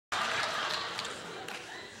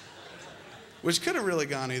which could have really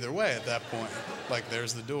gone either way at that point. Like,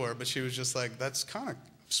 there's the door, but she was just like, that's kind of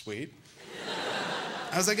sweet.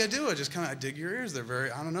 I was like, I do. I dig your ears. They're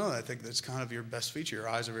very, I don't know. I think that's kind of your best feature. Your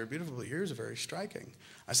eyes are very beautiful, but your ears are very striking.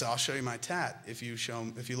 I said, I'll show you my tat if you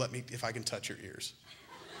let me, if I can touch your ears.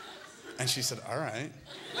 And she said, all right.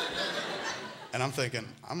 And I'm thinking,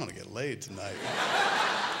 I'm going to get laid tonight.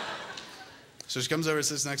 So she comes over,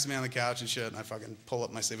 sits next to me on the couch and shit, and I fucking pull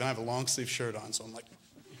up my sleeve. And I have a long sleeve shirt on, so I'm like,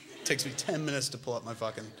 it takes me 10 minutes to pull up my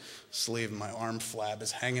fucking sleeve, and my arm flab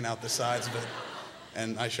is hanging out the sides of it.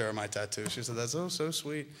 And I show her my tattoo. She said, that's so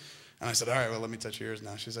sweet. And I said, all right, well, let me touch your ears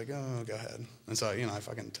now. She's like, oh, go ahead. And so, I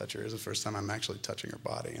fucking touch her ears the first time I'm actually touching her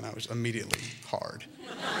body, and I was immediately hard.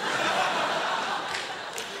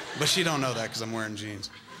 But she don't know that because I'm wearing jeans.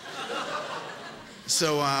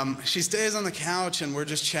 So she stays on the couch, and we're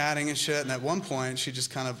just chatting and shit, and at one point, she just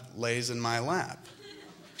kind of lays in my lap.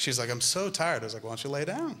 She's like, I'm so tired. I was like, why don't you lay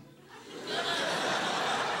down?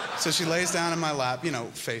 So she lays down in my lap,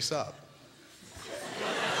 face up.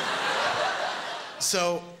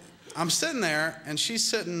 So I'm sitting there, and she's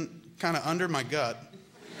sitting kind of under my gut.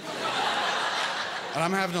 And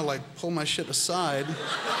I'm having to, like, pull my shit aside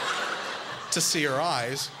to see her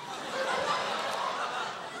eyes.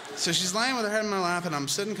 So she's laying with her head in my lap, and I'm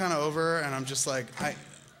sitting kind of over her, and I'm just like,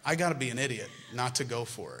 I got to be an idiot not to go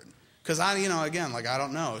for it. Because again, like, I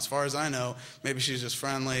don't know. As far as I know, maybe she's just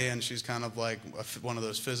friendly, and she's kind of like one of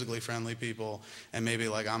those physically friendly people, and maybe,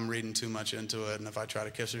 like, I'm reading too much into it, and if I try to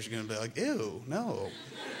kiss her, she's going to be like, ew, no.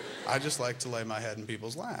 I just like to lay my head in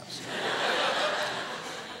people's laps.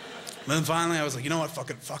 But then finally, I was like, you know what, fuck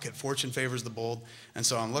it, fortune favors the bold. And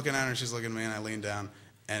so I'm looking at her, and she's looking at me, and I lean down,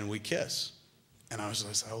 and we kiss. And I was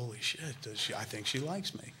just like, holy shit, I think she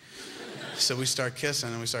likes me. So we start kissing,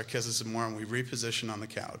 and we start kissing some more, and we reposition on the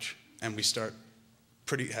couch. And we start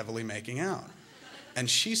pretty heavily making out. And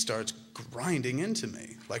she starts grinding into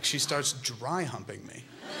me. Like, she starts dry humping me.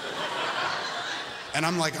 And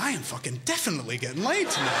I'm like, I am fucking definitely getting laid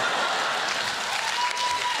tonight.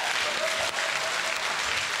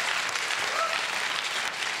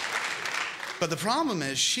 But the problem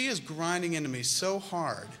is, she is grinding into me so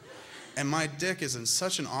hard, and my dick is in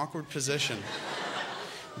such an awkward position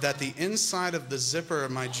that the inside of the zipper of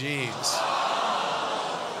my jeans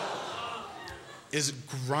is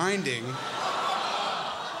grinding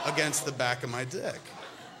against the back of my dick.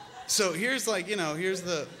 So here's like, here's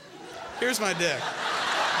my dick.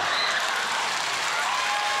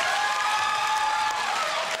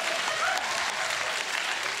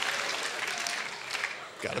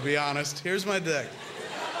 Gotta be honest, here's my dick.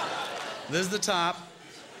 This is the top,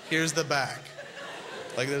 here's the back.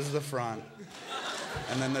 Like, this is the front.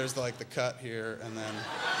 And then there's like the cut here, and then.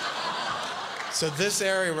 So this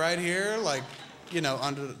area right here, like,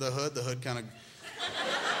 under the hood kind of,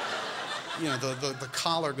 the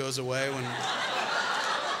collar goes away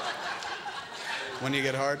when you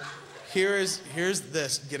get hard. Here's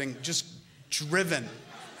this getting just driven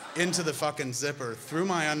into the fucking zipper through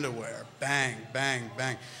my underwear. Bang, bang,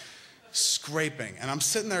 bang. Scraping. And I'm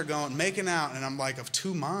sitting there making out, and I'm like of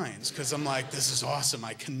two minds, because I'm like, this is awesome.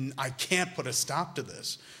 I can't put a stop to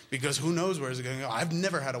this, because who knows where it's going to go. I've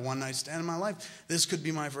never had a one-night stand in my life. This could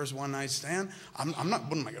be my first one-night stand. What am I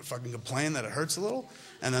going to fucking complain that it hurts a little?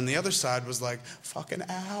 And then the other side was like, fucking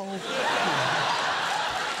ow.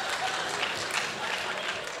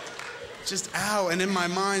 Just ow. And in my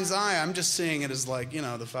mind's eye, I'm just seeing it as like,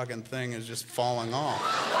 the fucking thing is just falling off.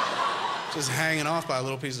 Just hanging off by a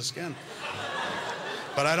little piece of skin.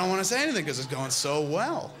 But I don't want to say anything because it's going so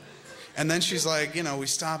well. And then she's like, we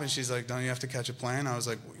stop, and she's like, don't you have to catch a plane? I was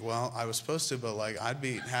like, well, I was supposed to, but like, I'd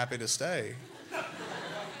be happy to stay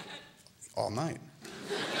all night.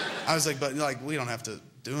 I was like, but like, we don't have to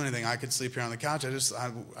do anything. I could sleep here on the couch. I just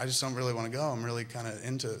don't really want to go. I'm really kind of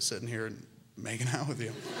into sitting here and making out with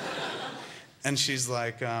you. And she's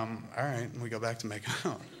like, all right, and we go back to making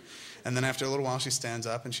out. And then after a little while, she stands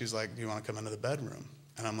up, and she's like, do you want to come into the bedroom?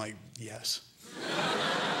 And I'm like, yes.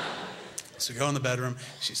 So we go in the bedroom,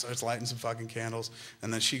 she starts lighting some fucking candles,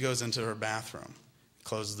 and then she goes into her bathroom,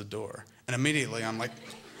 closes the door. And immediately I'm like,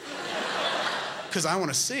 because I want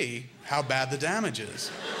to see how bad the damage is.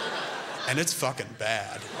 And it's fucking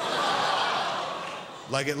bad.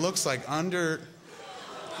 Like, it looks like under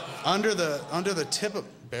the tip of,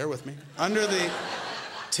 bear with me, under the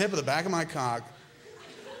tip of the back of my cock,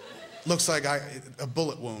 looks like a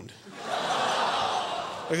bullet wound.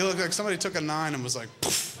 Like, it looked like somebody took a 9 and was like,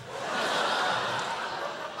 poof.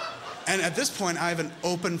 And at this point, I have an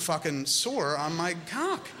open fucking sore on my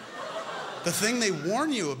cock. The thing they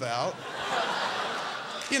warn you about,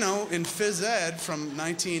 in phys ed from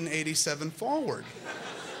 1987 forward.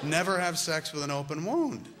 never have sex with an open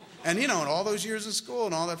wound. And you know, in all those years of school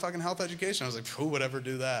and all that fucking health education, I was like, who would ever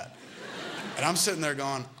do that? And I'm sitting there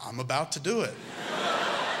going, I'm about to do it.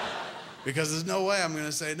 Because there's no way I'm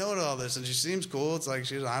gonna say no to all this. And she seems cool. It's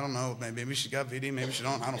like, I don't know, maybe she got VD, maybe she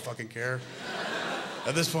don't. I don't fucking care.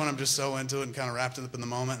 At this point, I'm just so into it and kind of wrapped up in the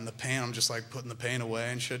moment. And the pain, I'm just like putting the pain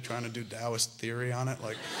away and shit, trying to do Taoist theory on it.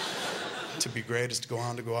 Like, to be great is to go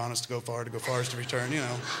on, is to go far is to return, you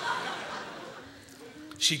know.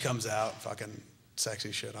 She comes out, fucking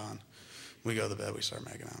sexy shit on. We go to the bed, we start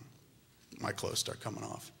making out. My clothes start coming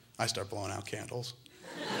off. I start blowing out candles.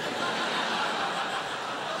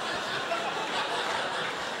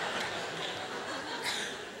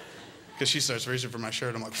 Because she starts reaching for my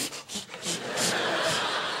shirt, I'm like,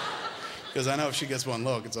 because I know if she gets one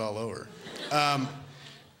look, it's all over.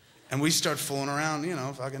 And we start fooling around, you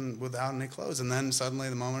know, fucking without any clothes. And then suddenly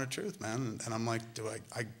the moment of truth, man. And I'm like,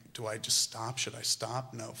 do I just stop? Should I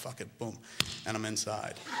stop? No, fuck it, boom. And I'm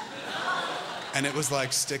inside. And it was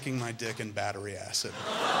like sticking my dick in battery acid.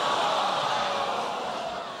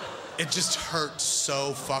 It just hurt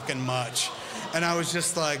so fucking much. And I was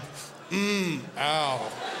just like, ow,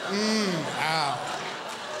 ow.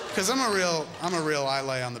 Because I'm a real I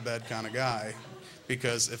lay on the bed kind of guy.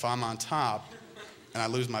 Because if I'm on top and I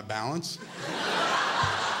lose my balance,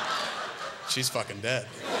 she's fucking dead.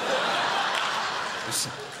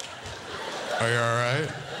 Are you all right?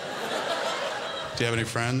 Do you have any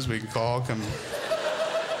friends we can call, come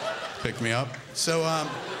pick me up? So I'm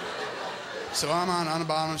on the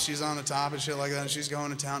bottom, she's on the top and shit like that, and she's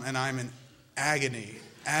going to town, and I'm in agony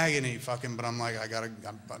fucking, but I'm like,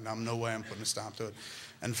 I'm no way I'm putting a stop to it.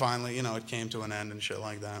 And finally, you know, it came to an end and shit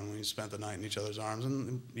like that, and we spent the night in each other's arms,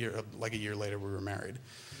 and like a year later, we were married.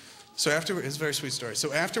 So it's a very sweet story.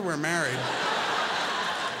 So after we're married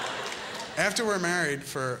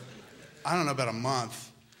for, I don't know, about a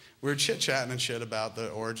month, we were chit-chatting and shit about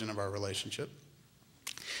the origin of our relationship.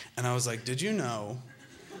 And I was like, did you know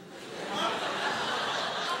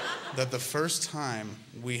that the first time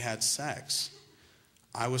we had sex,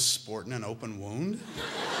 I was sporting an open wound?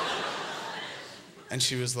 And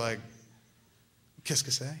she was like, qu'est-ce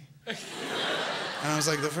que c'est? And I was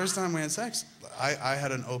like, the first time we had sex, I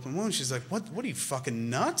had an open wound. She's like, what are you,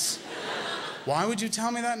 fucking nuts? Why would you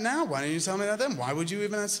tell me that now? Why didn't you tell me that then? Why would you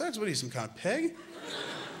even have sex? What are you, some kind of pig?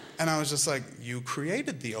 And I was just like, you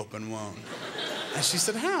created the open wound. And she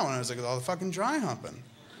said, how? And I was like, all the fucking dry humping.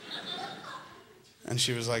 And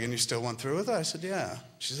she was like, and you still went through with it? I said, yeah.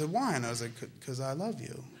 She said, why? And I was like, because I love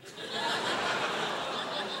you.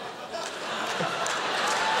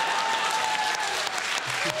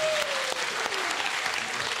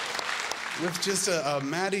 With just a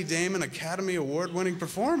Maddie Damon Academy Award-winning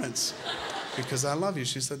performance. Because I love you.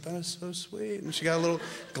 She said, that is so sweet. And she got a little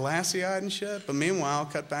glassy-eyed and shit. But meanwhile,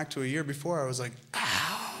 cut back to a year before, I was like,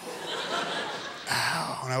 ow.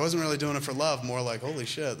 Ow. And I wasn't really doing it for love, more like, holy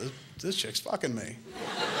shit, this chick's fucking me.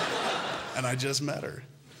 And I just met her.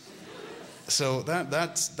 So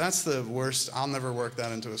that's the worst. I'll never work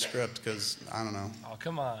that into a script because, I don't know. Oh,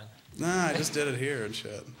 come on. Nah, I just did it here and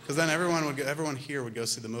shit. Because then everyone here would go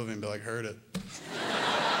see the movie and be like, heard it.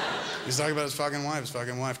 He's talking about his fucking wife. His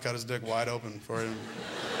fucking wife cut his dick wide open before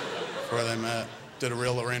they met. Did a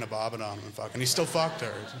real Lorena Bobbitt on him and fucking. He still fucked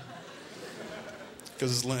her.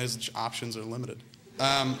 Because his options are limited.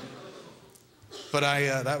 But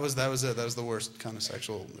that was it. That was the worst kind of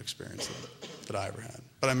sexual experience that I ever had.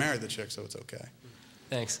 But I married the chick, so it's okay.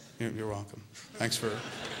 Thanks. You're welcome. Thanks for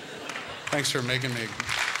making me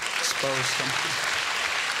expose something.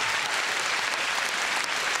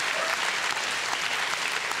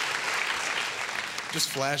 Just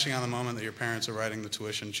flashing on the moment that your parents are writing the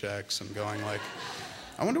tuition checks and going like,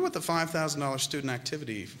 I wonder what the $5,000 student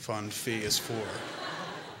activity fund fee is for.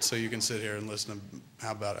 So you can sit here and listen to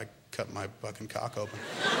how about I cut my fucking cock open.